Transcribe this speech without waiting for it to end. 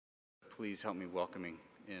please help me welcoming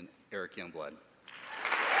in Eric Youngblood.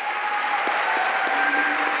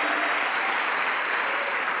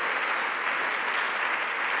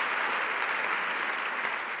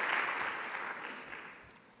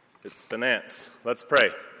 It's finance. Let's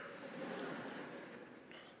pray.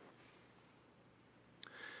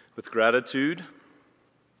 With gratitude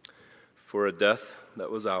for a death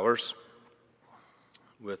that was ours,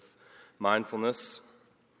 with mindfulness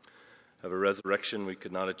of a resurrection we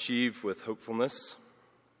could not achieve, with hopefulness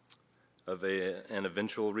of an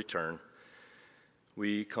eventual return,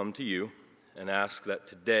 we come to you and ask that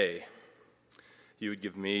today you would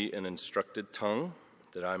give me an instructed tongue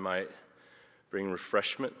that I might bring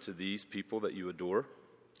refreshment to these people that you adore,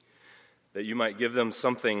 that you might give them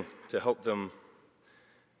something to help them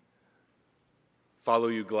follow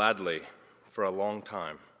you gladly for a long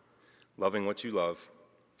time, loving what you love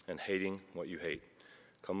and hating what you hate.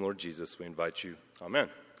 Come, Lord Jesus, we invite you. Amen.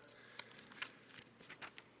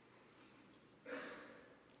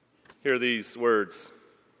 Hear these words.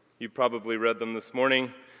 You probably read them this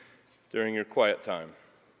morning during your quiet time.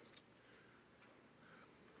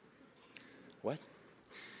 What?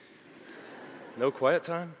 No quiet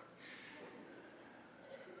time?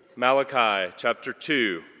 Malachi chapter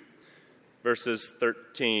 2, verses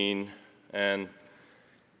 13 and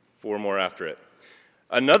 4 more after it.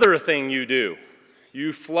 Another thing you do,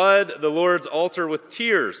 you flood the Lord's altar with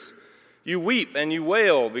tears. You weep and you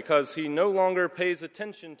wail because he no longer pays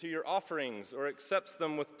attention to your offerings or accepts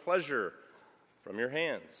them with pleasure from your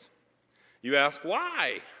hands. You ask,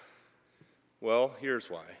 why? Well, here's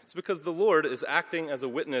why. It's because the Lord is acting as a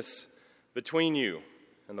witness between you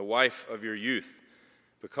and the wife of your youth,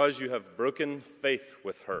 because you have broken faith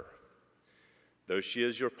with her, though she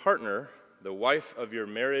is your partner, the wife of your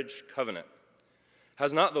marriage covenant.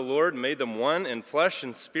 Has not the Lord made them one in flesh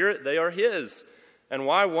and spirit? They are his. And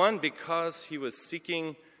why one? Because he was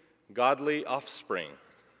seeking godly offspring.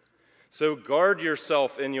 So guard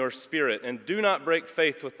yourself in your spirit and do not break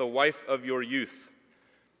faith with the wife of your youth.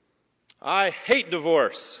 I hate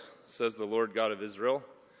divorce, says the Lord God of Israel,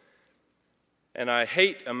 and I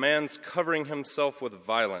hate a man's covering himself with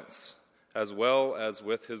violence, as well as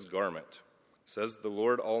with his garment, says the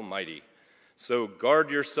Lord Almighty. So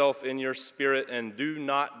guard yourself in your spirit and do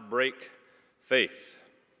not break faith.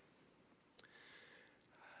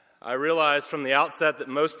 I realize from the outset that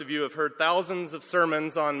most of you have heard thousands of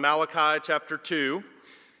sermons on Malachi chapter 2,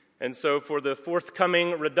 and so for the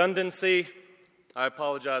forthcoming redundancy, I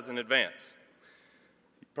apologize in advance.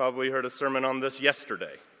 You probably heard a sermon on this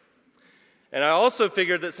yesterday. And I also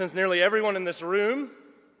figured that since nearly everyone in this room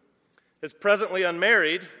is presently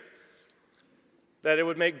unmarried, that it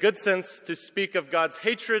would make good sense to speak of God's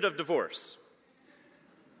hatred of divorce.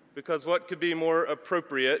 Because what could be more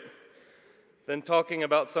appropriate than talking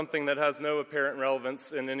about something that has no apparent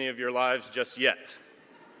relevance in any of your lives just yet?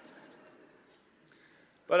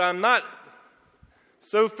 But I'm not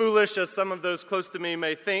so foolish as some of those close to me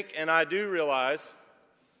may think, and I do realize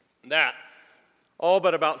that all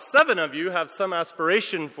but about 7 of you have some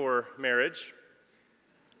aspiration for marriage.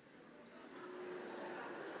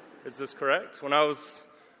 Is this correct? When I was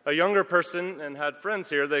a younger person and had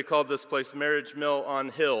friends here, they called this place Marriage Mill on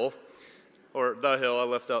Hill, or The Hill. I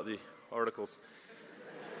left out the articles.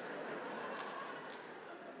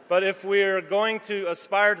 But if we're going to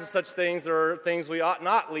aspire to such things, there are things we ought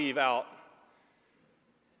not leave out.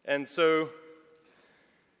 And so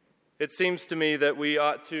it seems to me that we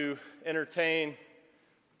ought to entertain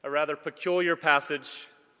a rather peculiar passage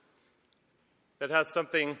that has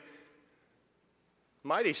something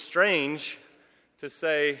mighty strange to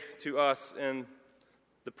say to us in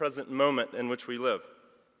the present moment in which we live.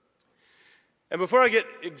 And before I get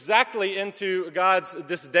exactly into God's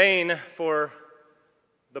disdain for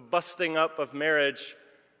the busting up of marriage,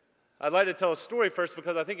 I'd like to tell a story first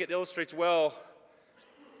because I think it illustrates well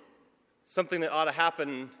something that ought to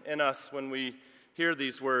happen in us when we hear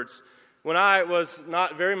these words. When I was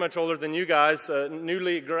not very much older than you guys, a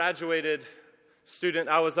newly graduated student,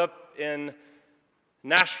 I was up in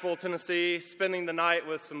Nashville, Tennessee, spending the night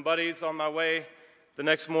with some buddies on my way the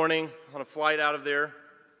next morning on a flight out of there.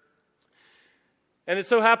 And it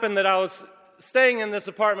so happened that I was staying in this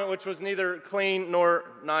apartment, which was neither clean nor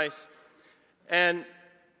nice. And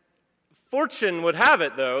fortune would have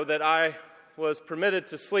it, though, that I was permitted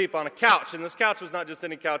to sleep on a couch. And this couch was not just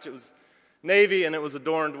any couch, it was navy, and it was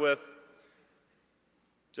adorned with,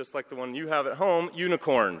 just like the one you have at home,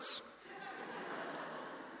 unicorns.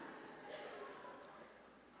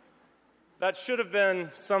 That should have been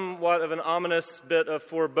somewhat of an ominous bit of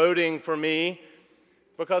foreboding for me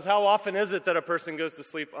Because how often is it that a person goes to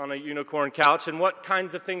sleep on a unicorn couch, and what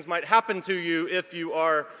kinds of things might happen to you if you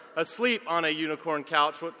are asleep on a unicorn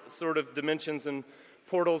couch? What sort of dimensions and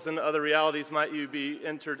portals and other realities might you be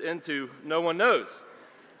entered into? No one knows.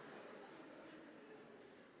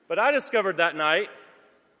 But I discovered that night,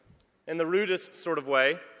 in the rudest sort of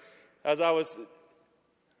way, as I was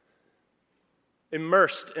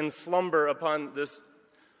immersed in slumber upon this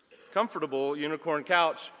comfortable unicorn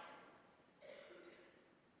couch,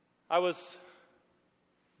 I was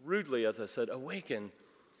rudely, as I said, awakened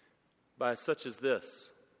by such as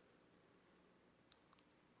this.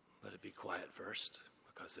 Let it be quiet first,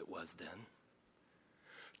 because it was then.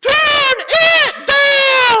 Turn it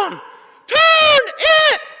down! Turn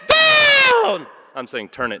it down! I'm saying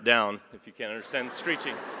turn it down, if you can't understand the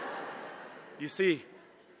screeching. You see,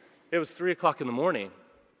 it was 3 o'clock in the morning,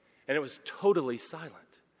 and it was totally silent.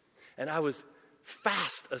 And I was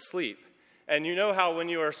fast asleep. And you know how when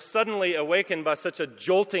you are suddenly awakened by such a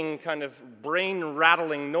jolting kind of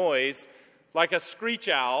brain-rattling noise, like a screech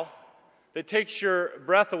owl that takes your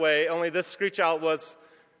breath away, only this screech owl was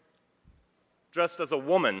dressed as a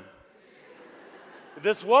woman.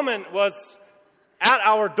 This woman was at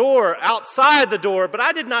our door, outside the door, but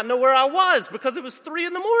I did not know where I was because it was 3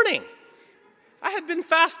 in the morning. I had been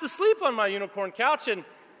fast asleep on my unicorn couch, and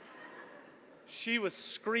she was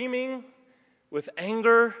screaming with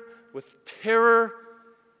anger, with terror,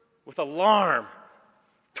 with alarm.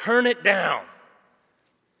 Turn it down.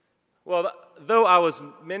 Well, though I was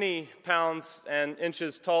many pounds and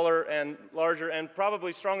inches taller and larger and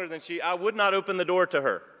probably stronger than she, I would not open the door to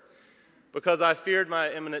her because I feared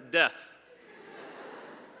my imminent death.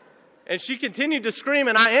 And she continued to scream,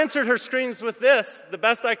 and I answered her screams with this, the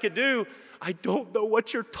best I could do: I don't know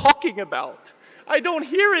what you're talking about. I don't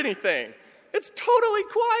hear anything. It's totally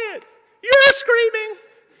quiet. You're screaming.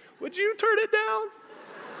 Would you turn it down?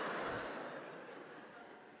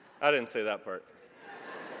 I didn't say that part.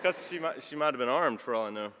 Because she might have been armed, for all I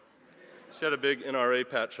know. She had a big NRA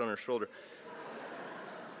patch on her shoulder.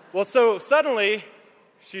 Well, so suddenly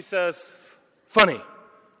she says, "Funny,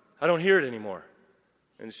 I don't hear it anymore."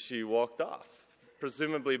 And she walked off,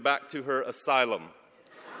 presumably back to her asylum.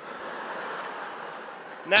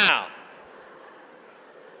 Now,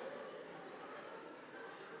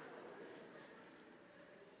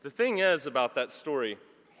 the thing is about that story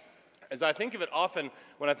is I think of it often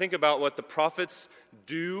when I think about what the prophets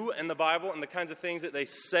do in the Bible and the kinds of things that they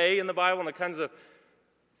say in the Bible and the kinds of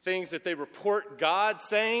things that they report God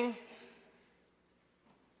saying.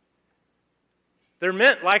 They're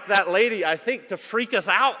meant, like that lady, I think, to freak us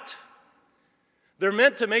out. They're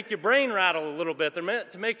meant to make your brain rattle a little bit. They're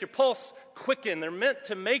meant to make your pulse quicken. They're meant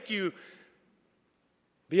to make you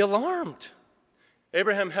be alarmed.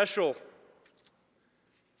 Abraham Heschel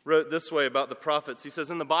wrote this way about the prophets. He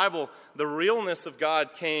says, in the Bible, the realness of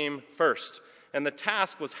God came first, and the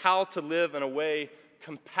task was how to live in a way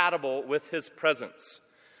compatible with his presence.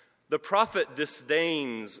 The prophet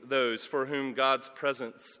disdains those for whom God's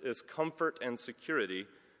presence is comfort and security,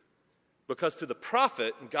 because to the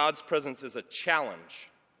prophet, God's presence is a challenge,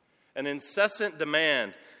 an incessant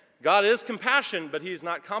demand. God is compassion, but he's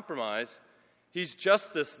not compromise. He's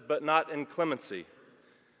justice, but not inclemency.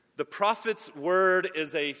 The prophet's word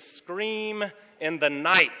is a scream in the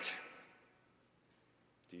night.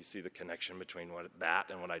 Do you see the connection between that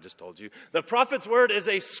and what I just told you? The prophet's word is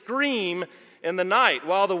a scream in the night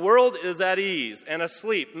while the world is at ease and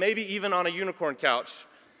asleep, maybe even on a unicorn couch.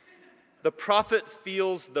 The prophet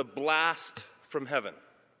feels the blast from heaven.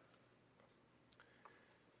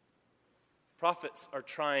 Prophets are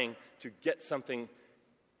trying to get something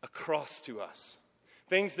across to us.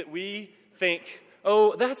 Things that we think,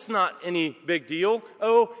 oh, that's not any big deal.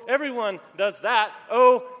 Oh, everyone does that.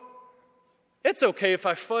 Oh, it's okay if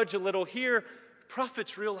I fudge a little here.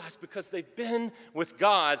 Prophets realize, because they've been with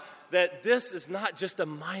God, that this is not just a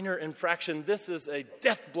minor infraction. This is a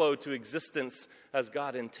death blow to existence as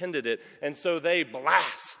God intended it. And so they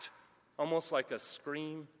blast, almost like a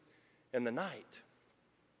scream in the night.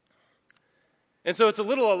 And so it's a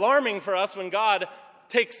little alarming for us when God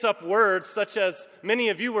takes up words such as many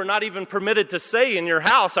of you were not even permitted to say in your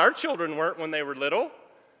house. Our children weren't when they were little.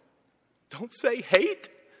 Don't say hate.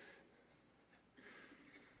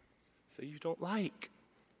 Say you don't like.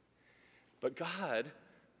 But God,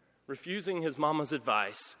 refusing his mama's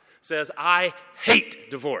advice, says, I hate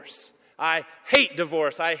divorce. I hate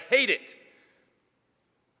divorce. I hate it.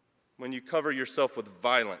 When you cover yourself with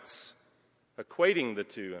violence, equating the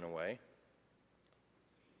two in a way.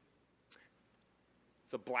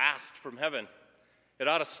 It's a blast from heaven. It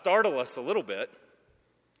ought to startle us a little bit.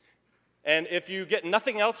 And if you get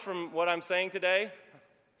nothing else from what I'm saying today,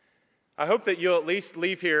 I hope that you'll at least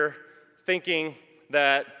leave here thinking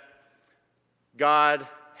that God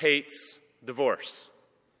hates divorce.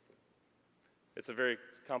 It's a very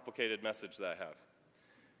complicated message that I have.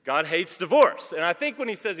 God hates divorce. And I think when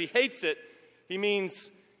he says he hates it, he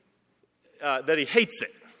means that he hates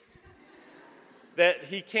it. That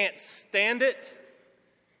he can't stand it.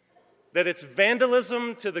 That it's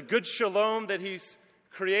vandalism to the good shalom that he's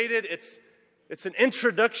created. It's an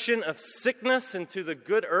introduction of sickness into the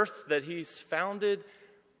good earth that he's founded.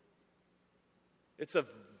 It's a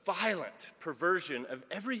violent perversion of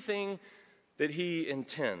everything that he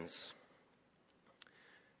intends.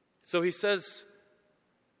 So he says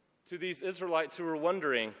to these Israelites who were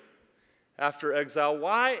wondering after exile,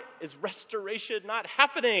 why is restoration not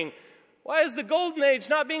happening? Why is the golden age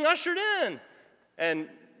not being ushered in? And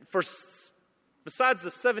besides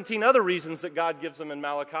the 17 other reasons that God gives them in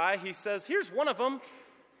Malachi, he says, here's one of them.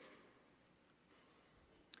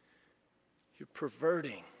 You're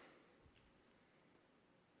perverting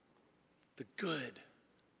the good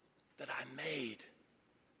that I made.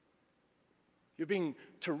 You're being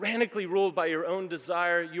tyrannically ruled by your own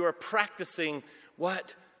desire. You are practicing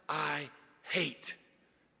what I hate.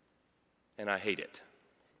 And I hate it.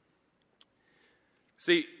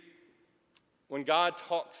 See, when God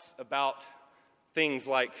talks about things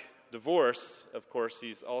like divorce, of course,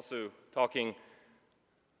 he's also talking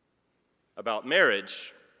about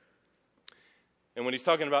marriage. And when he's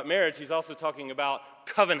talking about marriage, he's also talking about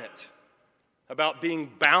covenant, about being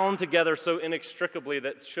bound together so inextricably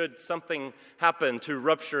that should something happen to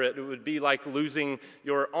rupture it, it would be like losing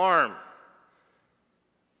your arm.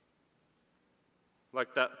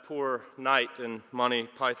 Like that poor knight in Monty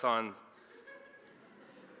Python.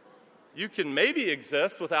 You can maybe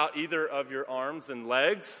exist without either of your arms and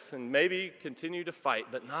legs and maybe continue to fight,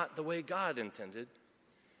 but not the way God intended.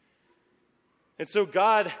 And so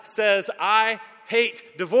God says, I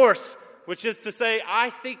hate divorce, which is to say, I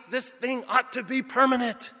think this thing ought to be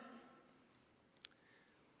permanent.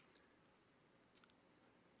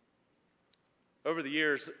 Over the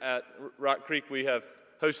years at Rock Creek, we have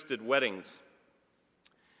hosted weddings.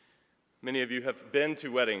 Many of you have been to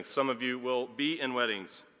weddings. Some of you will be in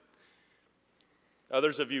weddings.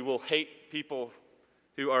 Others of you will hate people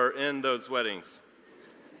who are in those weddings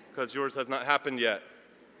because yours has not happened yet.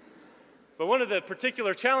 But one of the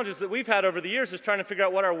particular challenges that we've had over the years is trying to figure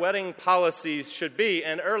out what our wedding policies should be.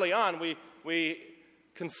 And early on, we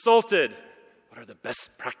consulted what are the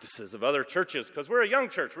best practices of other churches, because we're a young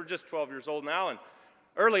church. We're just 12 years old now. And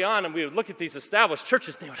early on, and we would look at these established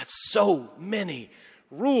churches, and they would have so many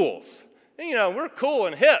rules. And, we're cool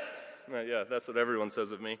and hip. Yeah, that's what everyone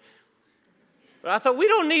says of me. But I thought, we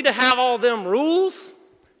don't need to have all them rules.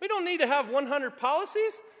 We don't need to have 100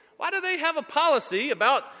 policies. Why do they have a policy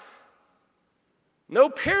about no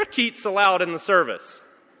parakeets allowed in the service?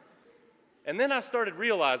 And then I started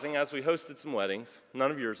realizing as we hosted some weddings, none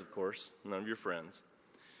of yours, of course, none of your friends.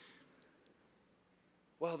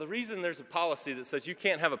 Well, the reason there's a policy that says you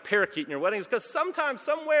can't have a parakeet in your wedding is because sometime,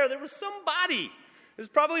 somewhere, there was somebody, it was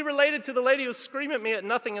probably related to the lady who was screaming at me at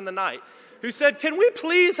nothing in the night, who said, can we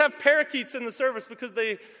please have parakeets in the service because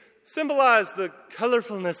they symbolize the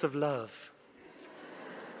colorfulness of love?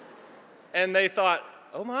 And they thought,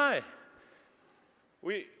 oh my,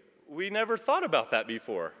 we never thought about that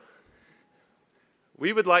before.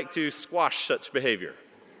 We would like to squash such behavior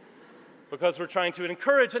because we're trying to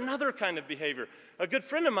encourage another kind of behavior. A good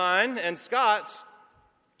friend of mine and Scott's,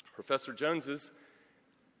 Professor Jones's,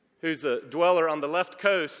 who's a dweller on the left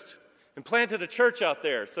coast, and planted a church out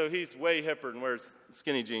there, so he's way hipper and wears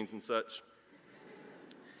skinny jeans and such.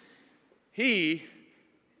 He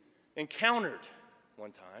encountered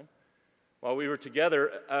one time, while we were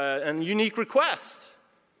together, a unique request.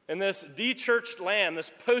 In this de-churched land,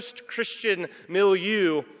 this post-Christian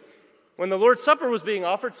milieu, when the Lord's Supper was being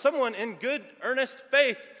offered, someone in good, earnest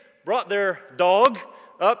faith brought their dog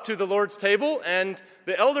up to the Lord's table, and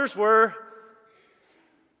the elders were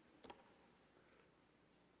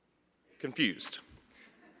confused.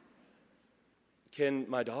 Can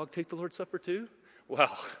my dog take the Lord's Supper too?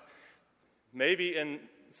 Well, maybe in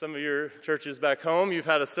some of your churches back home you've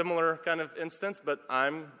had a similar kind of instance, but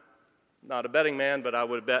I'm not a betting man, but I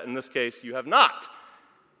would bet in this case you have not.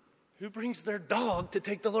 Who brings their dog to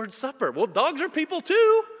take the Lord's Supper? Well, dogs are people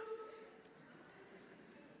too.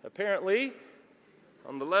 Apparently,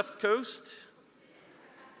 on the left coast,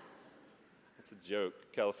 it's a joke,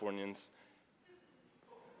 Californians.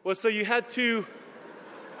 Well, so you had to,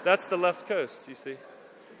 that's the left coast, you see.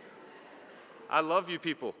 I love you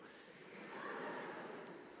people.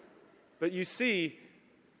 But you see,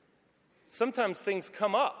 sometimes things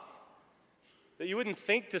come up that you wouldn't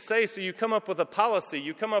think to say, so you come up with a policy,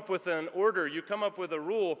 you come up with an order, you come up with a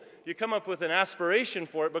rule, you come up with an aspiration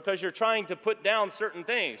for it because you're trying to put down certain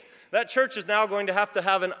things. That church is now going to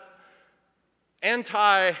have an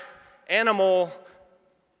anti-animal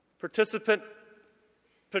participation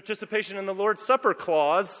in the Lord's Supper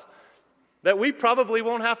clause that we probably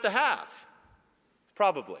won't have to have.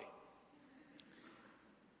 Probably.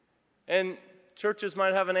 And churches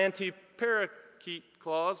might have an anti-parakeet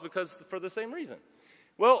clause for the same reason.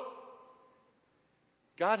 Well,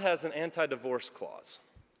 God has an anti-divorce clause.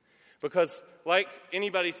 Because like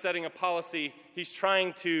anybody setting a policy, he's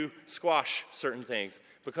trying to squash certain things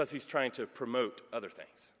because he's trying to promote other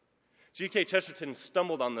things. G.K. Chesterton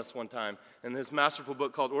stumbled on this one time in his masterful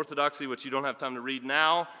book called Orthodoxy, which you don't have time to read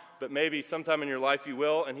now, but maybe sometime in your life you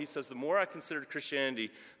will. And he says, the more I considered Christianity,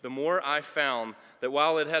 the more I found that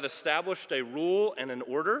while it had established a rule and an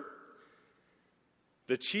order,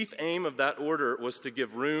 the chief aim of that order was to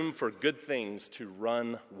give room for good things to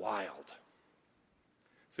run wild.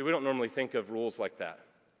 See, we don't normally think of rules like that.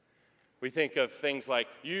 We think of things like,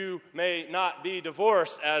 you may not be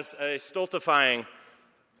divorced as a stultifying,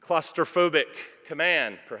 claustrophobic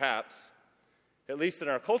command, perhaps. At least in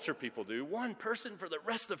our culture, people do. One person for the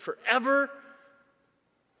rest of forever?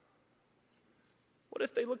 What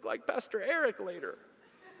if they look like Pastor Eric later?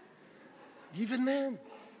 Even then.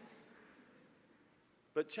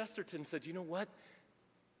 But Chesterton said, you know what?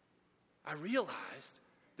 I realized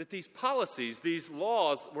that these policies, these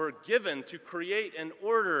laws were given to create an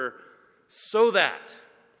order so that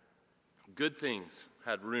good things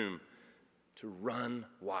had room to run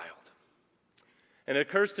wild. And it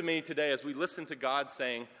occurs to me today as we listen to God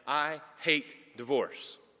saying, I hate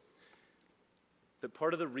divorce, that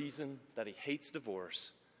part of the reason that he hates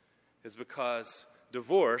divorce is because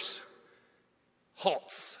divorce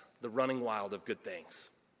halts the running wild of good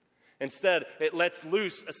things. Instead, it lets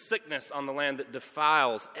loose a sickness on the land that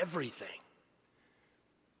defiles everything.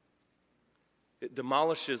 It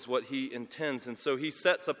demolishes what he intends. And so he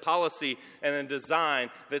sets a policy and a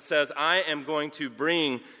design that says, I am going to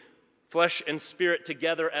bring flesh and spirit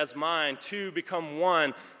together as mine to become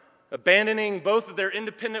one, abandoning both of their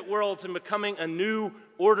independent worlds and becoming a new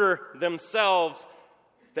order themselves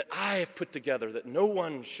that I have put together, that no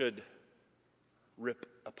one should rip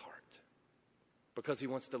apart. Because he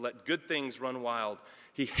wants to let good things run wild.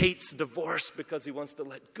 He hates divorce because he wants to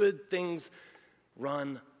let good things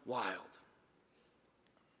run wild.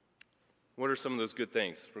 What are some of those good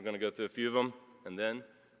things? We're going to go through a few of them, and then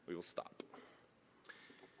we will stop.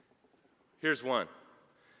 Here's one.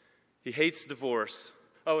 He hates divorce.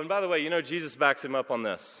 Oh, and by the way, you know Jesus backs him up on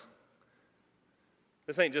this.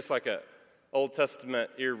 This ain't just like a Old Testament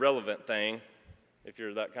irrelevant thing. If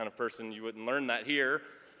you're that kind of person, you wouldn't learn that here,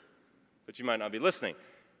 but you might not be listening.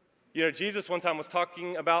 You know, Jesus one time was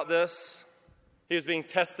talking about this. He was being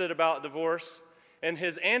tested about divorce, and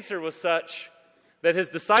his answer was such that his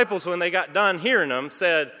disciples, when they got done hearing him,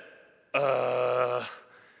 said,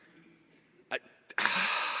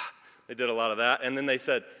 they did a lot of that, and then they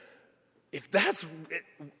said, if that's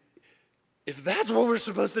what we're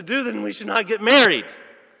supposed to do, then we should not get married.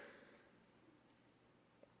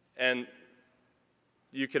 And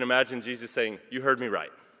you can imagine Jesus saying, you heard me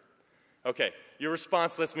right. Okay, your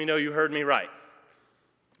response lets me know you heard me right.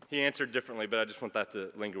 He answered differently, but I just want that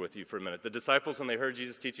to linger with you for a minute. The disciples, when they heard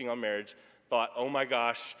Jesus teaching on marriage, thought, oh my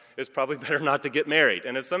gosh, it's probably better not to get married.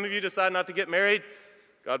 And if some of you decide not to get married,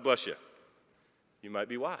 God bless you. You might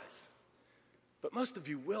be wise. But most of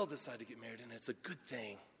you will decide to get married, and it's a good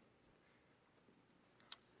thing.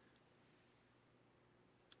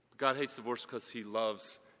 God hates divorce because he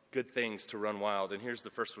loves good things to run wild. And here's the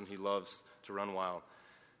first one he loves to run wild.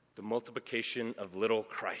 The multiplication of little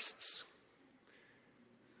Christs.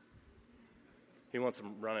 He wants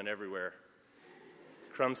them running everywhere.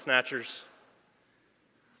 Crumb snatchers,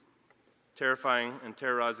 terrifying and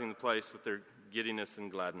terrorizing the place with their giddiness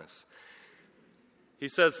and gladness. He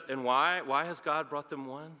says, and why? Why has God brought them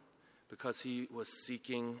one? Because he was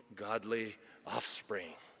seeking godly offspring.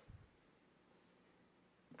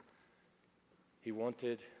 He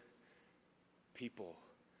wanted people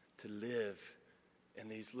to live in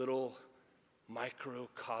these little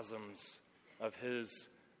microcosms of his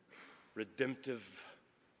redemptive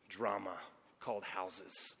drama called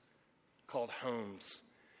houses, called homes,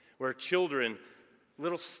 where children,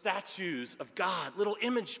 little statues of God, little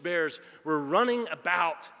image bearers were running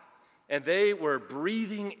about, and they were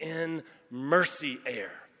breathing in mercy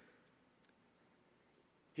air.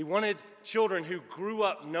 He wanted children who grew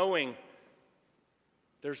up knowing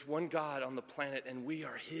there's one God on the planet, and we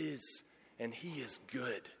are his, and he is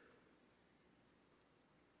good.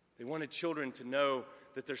 They wanted children to know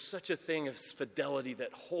that there's such a thing as fidelity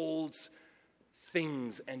that holds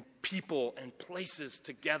things and people and places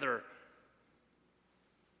together.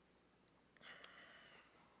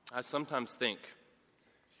 I sometimes think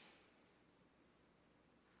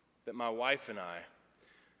that my wife and I,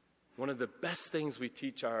 one of the best things we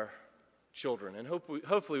teach our children, and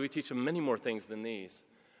hopefully we teach them many more things than these,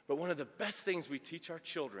 but one of the best things we teach our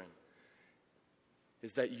children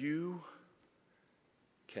is that you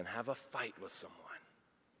can have a fight with someone.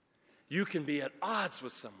 You can be at odds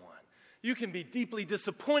with someone. You can be deeply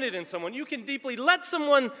disappointed in someone. You can deeply let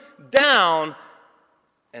someone down,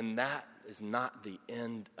 and that is not the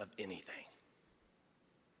end of anything.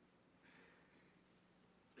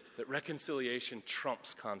 That reconciliation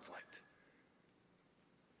trumps conflict.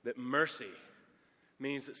 That mercy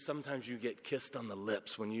means that sometimes you get kissed on the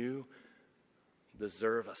lips when you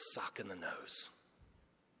deserve a sock in the nose.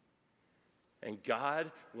 And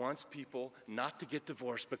God wants people not to get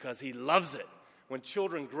divorced because He loves it. When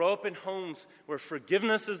children grow up in homes where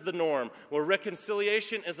forgiveness is the norm, where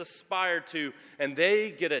reconciliation is aspired to, and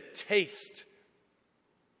they get a taste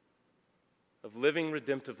of living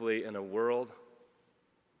redemptively in a world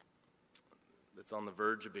that's on the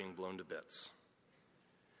verge of being blown to bits.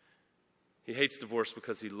 He hates divorce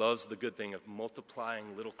because He loves the good thing of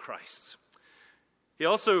multiplying little Christs. He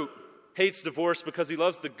also hates divorce because He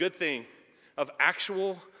loves the good thing of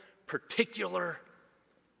actual, particular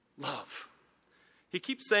love. He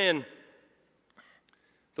keeps saying,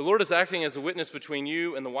 the Lord is acting as a witness between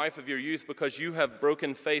you and the wife of your youth because you have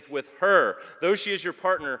broken faith with her. Though she is your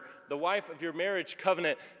partner, the wife of your marriage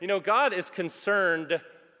covenant. You know, God is concerned,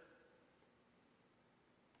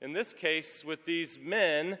 in this case, with these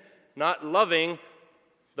men not loving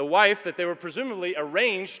the wife that they were presumably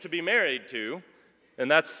arranged to be married to.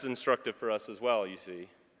 And that's instructive for us as well, you see.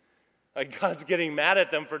 Like God's getting mad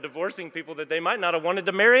at them for divorcing people that they might not have wanted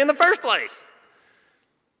to marry in the first place.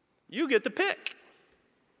 You get to pick.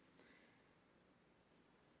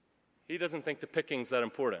 He doesn't think the picking's that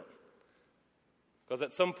important. Because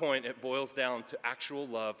at some point it boils down to actual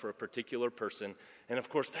love for a particular person. And of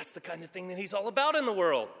course that's the kind of thing that He's all about in the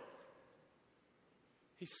world.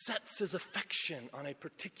 He sets His affection on a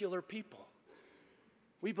particular people.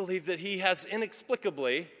 We believe that He has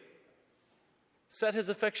inexplicably set His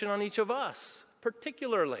affection on each of us,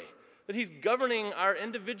 particularly. That He's governing our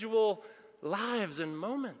individual lives and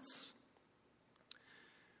moments.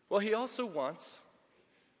 Well, He also wants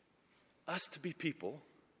us to be people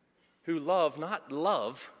who love, not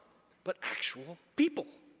love, but actual people.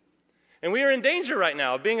 And we are in danger right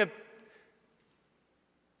now of being a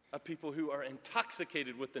people who are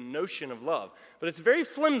intoxicated with the notion of love. But it's very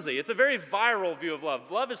flimsy. It's a very viral view of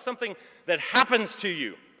love. Love is something that happens to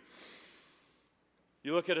you.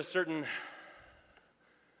 You look at a certain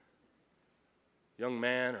young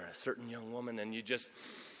man or a certain young woman and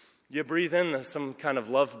you breathe in some kind of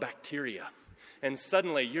love bacteria. And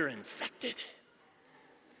suddenly you're infected.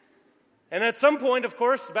 And at some point, of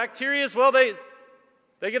course, bacteria, well, they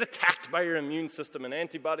get attacked by your immune system and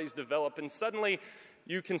antibodies develop. And suddenly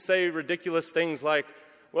you can say ridiculous things like,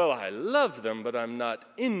 well, I love them, but I'm not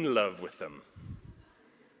in love with them.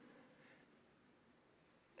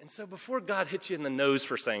 And so before God hits you in the nose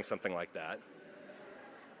for saying something like that,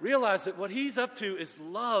 realize that what He's up to is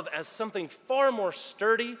love as something far more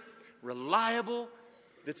sturdy, reliable,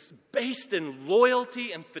 that's based in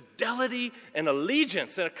loyalty and fidelity and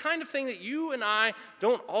allegiance, and a kind of thing that you and I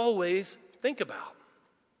don't always think about.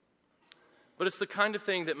 But it's the kind of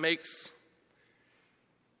thing that makes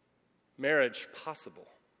marriage possible.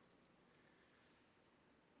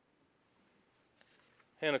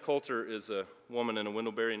 Hannah Coulter is a woman in a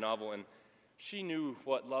Wendell Berry novel, and she knew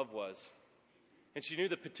what love was. And she knew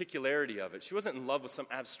the particularity of it. She wasn't in love with some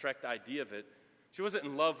abstract idea of it. She wasn't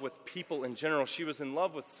in love with people in general. She was in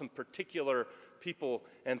love with some particular people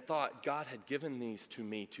and thought, God had given these to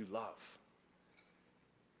me to love.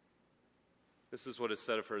 This is what is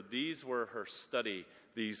said of her. These were her study,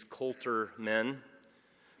 these Coulter men.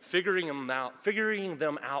 Figuring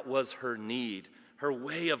them out was her need, her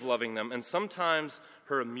way of loving them, and sometimes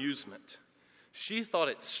her amusement. She thought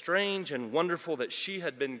it strange and wonderful that she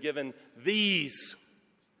had been given these,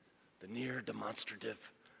 the near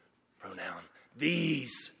demonstrative pronoun,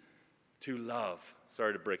 these to love.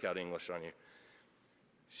 Sorry to break out English on you.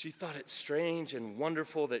 She thought it strange and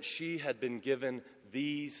wonderful that she had been given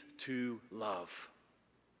these to love.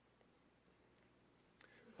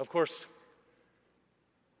 Of course,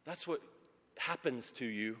 that's what happens to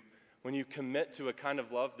you when you commit to a kind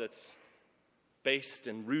of love that's based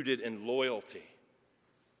and rooted in loyalty.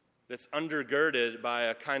 that's undergirded by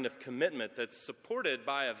a kind of commitment that's supported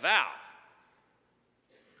by a vow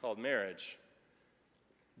called marriage,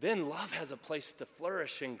 then love has a place to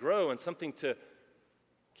flourish and grow and something to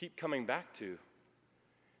keep coming back to.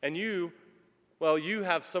 And you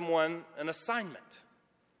have an assignment.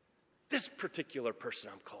 This particular person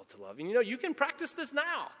I'm called to love. And you can practice this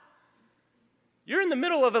now. You're in the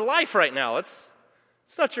middle of a life right now. It's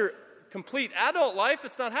not your complete adult life.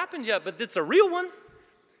 It's not happened yet, but it's a real one.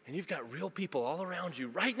 And you've got real people all around you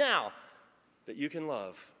right now that you can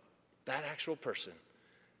love. That actual person.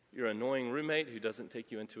 Your annoying roommate who doesn't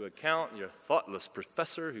take you into account. Your thoughtless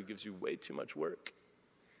professor who gives you way too much work.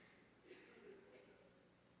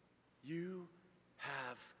 You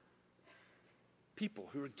have people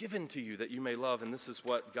who are given to you that you may love, and this is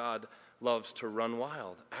what God loves to run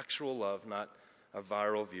wild. Actual love, not a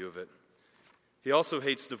viral view of it. He also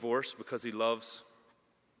hates divorce because he loves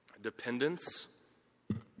dependence.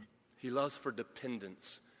 He loves for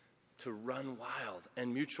dependence to run wild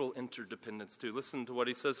and mutual interdependence too. Listen to what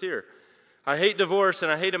he says here. I hate divorce,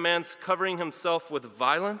 and I hate a man's covering himself with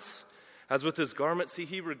violence as with his garment. See,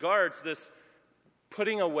 he regards this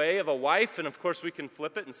putting away of a wife, and of course we can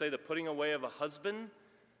flip it and say the putting away of a husband,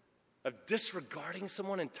 of disregarding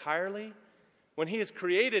someone entirely, when he has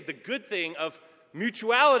created the good thing of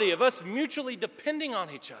mutuality, of us mutually depending on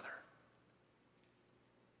each other.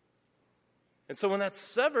 And so when that's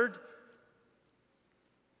severed,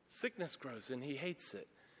 sickness grows and he hates it.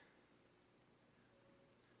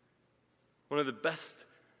 One of the best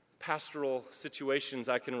pastoral situations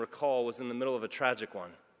I can recall was in the middle of a tragic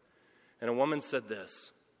one. And a woman said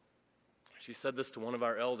this. She said this to one of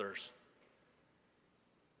our elders.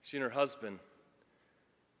 She and her husband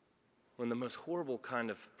were in the most horrible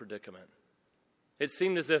kind of predicament. It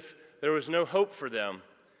seemed as if there was no hope for them.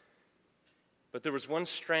 But there was one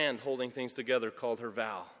strand holding things together called her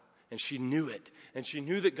vow. And she knew it. And she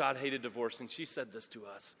knew that God hated divorce. And she said this to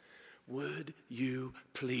us. Would you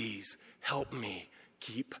please help me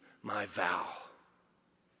keep my vow?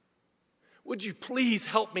 Would you please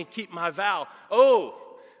help me keep my vow? Oh,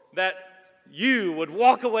 that you would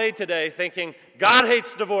walk away today thinking, God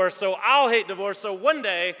hates divorce, so I'll hate divorce. So one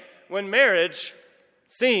day, when marriage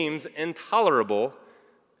seems intolerable,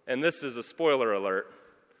 and this is a spoiler alert,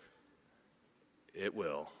 it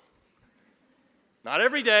will. Not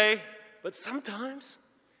every day, but sometimes.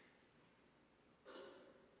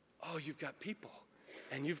 Oh, you've got people,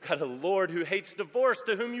 and you've got a Lord who hates divorce,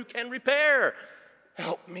 to whom you can repair.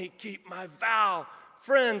 Help me keep my vow.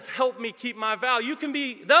 Friends, help me keep my vow. You can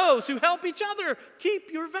be those who help each other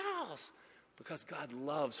keep your vows. Because God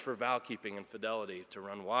loves for vow keeping and fidelity to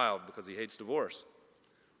run wild because he hates divorce.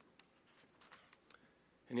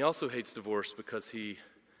 And he also hates divorce because he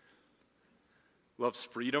loves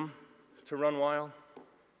freedom to run wild.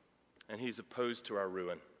 And he's opposed to our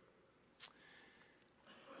ruin.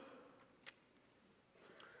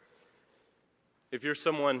 If you're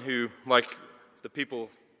someone who, like the people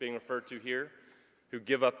being referred to here, who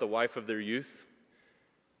give up the wife of their youth,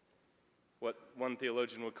 what one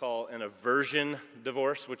theologian would call an aversion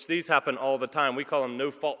divorce, which these happen all the time. We call them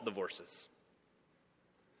no-fault divorces.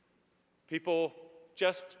 People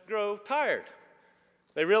just grow tired.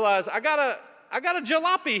 They realize, I got a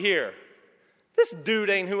jalopy here. This dude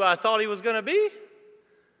ain't who I thought he was going to be.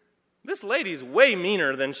 This lady's way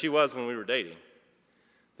meaner than she was when we were dating.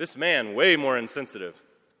 This man, way more insensitive.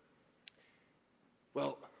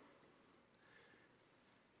 Well,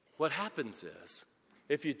 what happens is,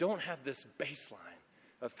 if you don't have this baseline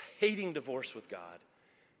of hating divorce with God,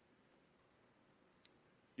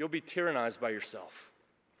 you'll be tyrannized by yourself.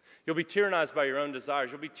 You'll be tyrannized by your own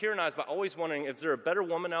desires. You'll be tyrannized by always wondering, is there a better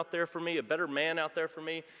woman out there for me, a better man out there for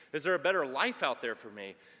me? Is there a better life out there for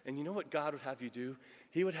me? And you know what God would have you do?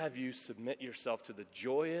 He would have you submit yourself to the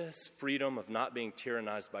joyous freedom of not being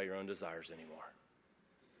tyrannized by your own desires anymore.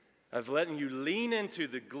 Of letting you lean into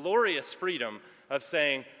the glorious freedom of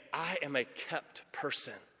saying, I am a kept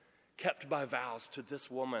person, kept by vows to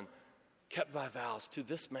this woman, kept by vows to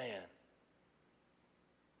this man.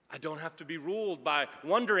 I don't have to be ruled by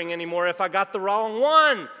wondering anymore if I got the wrong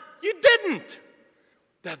one. You didn't.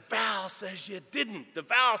 The vow says you didn't. The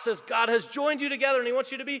vow says God has joined you together and he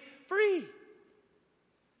wants you to be free.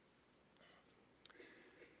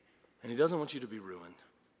 And he doesn't want you to be ruined.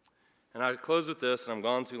 And I close with this, and I'm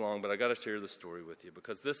gone too long, but I got to share this story with you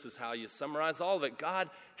because this is how you summarize all of it. God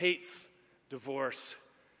hates divorce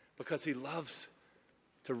because he loves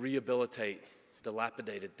to rehabilitate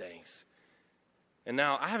dilapidated things. And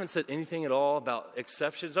now, I haven't said anything at all about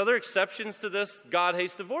exceptions. Are there exceptions to this? God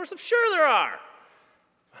hates divorce? Sure there are.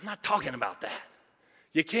 I'm not talking about that.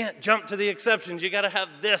 You can't jump to the exceptions. You got to have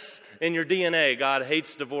this in your DNA. God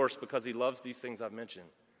hates divorce because he loves these things I've mentioned.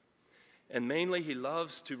 And mainly, he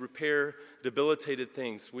loves to repair debilitated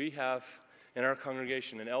things. We have in our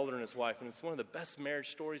congregation an elder and his wife, and it's one of the best marriage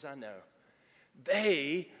stories I know.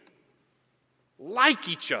 They like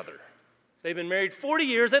each other. They've been married 40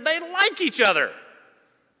 years, and they like each other.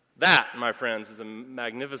 That, my friends, is a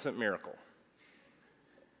magnificent miracle.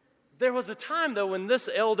 There was a time, though, when this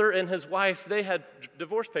elder and his wife, they had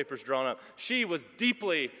divorce papers drawn up. She was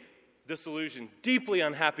deeply disillusioned, deeply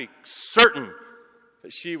unhappy, certain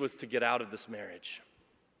that she was to get out of this marriage.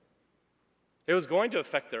 It was going to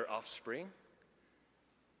affect their offspring.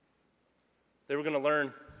 They were going to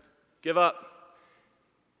learn, give up.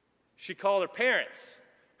 She called her parents.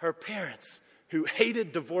 Her parents, who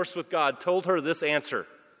hated divorce with God, told her this answer: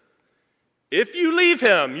 if you leave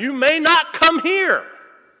him, you may not come here,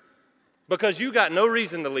 because you got no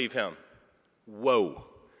reason to leave him. Whoa.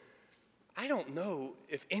 I don't know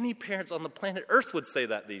if any parents on the planet Earth would say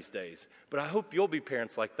that these days, but I hope you'll be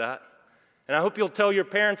parents like that. And I hope you'll tell your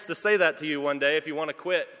parents to say that to you one day if you want to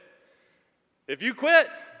quit. If you quit,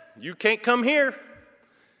 you can't come here.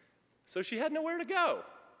 So she had nowhere to go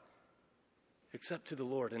except to the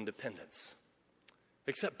Lord in dependence,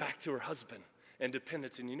 except back to her husband and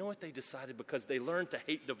dependence. And you know what they decided? Because they learned to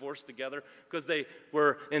hate divorce together, because they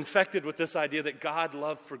were infected with this idea that God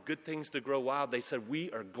loved for good things to grow wild, they said, we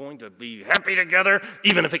are going to be happy together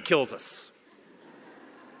even if it kills us.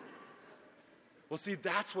 Well, see,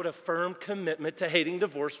 that's what a firm commitment to hating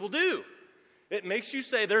divorce will do. It makes you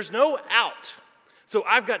say there's no out. So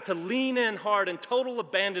I've got to lean in hard in total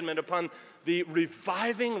abandonment upon the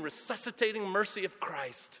reviving, resuscitating mercy of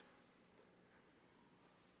Christ.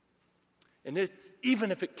 And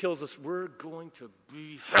even if it kills us, we're going to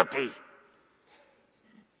be happy.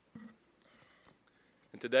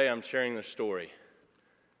 And today I'm sharing this story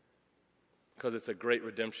because it's a great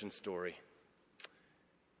redemption story.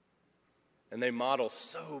 And they model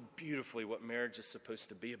so beautifully what marriage is supposed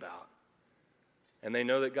to be about. And they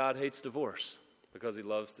know that God hates divorce because he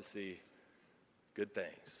loves to see good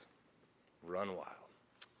things run wild.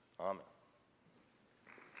 Amen.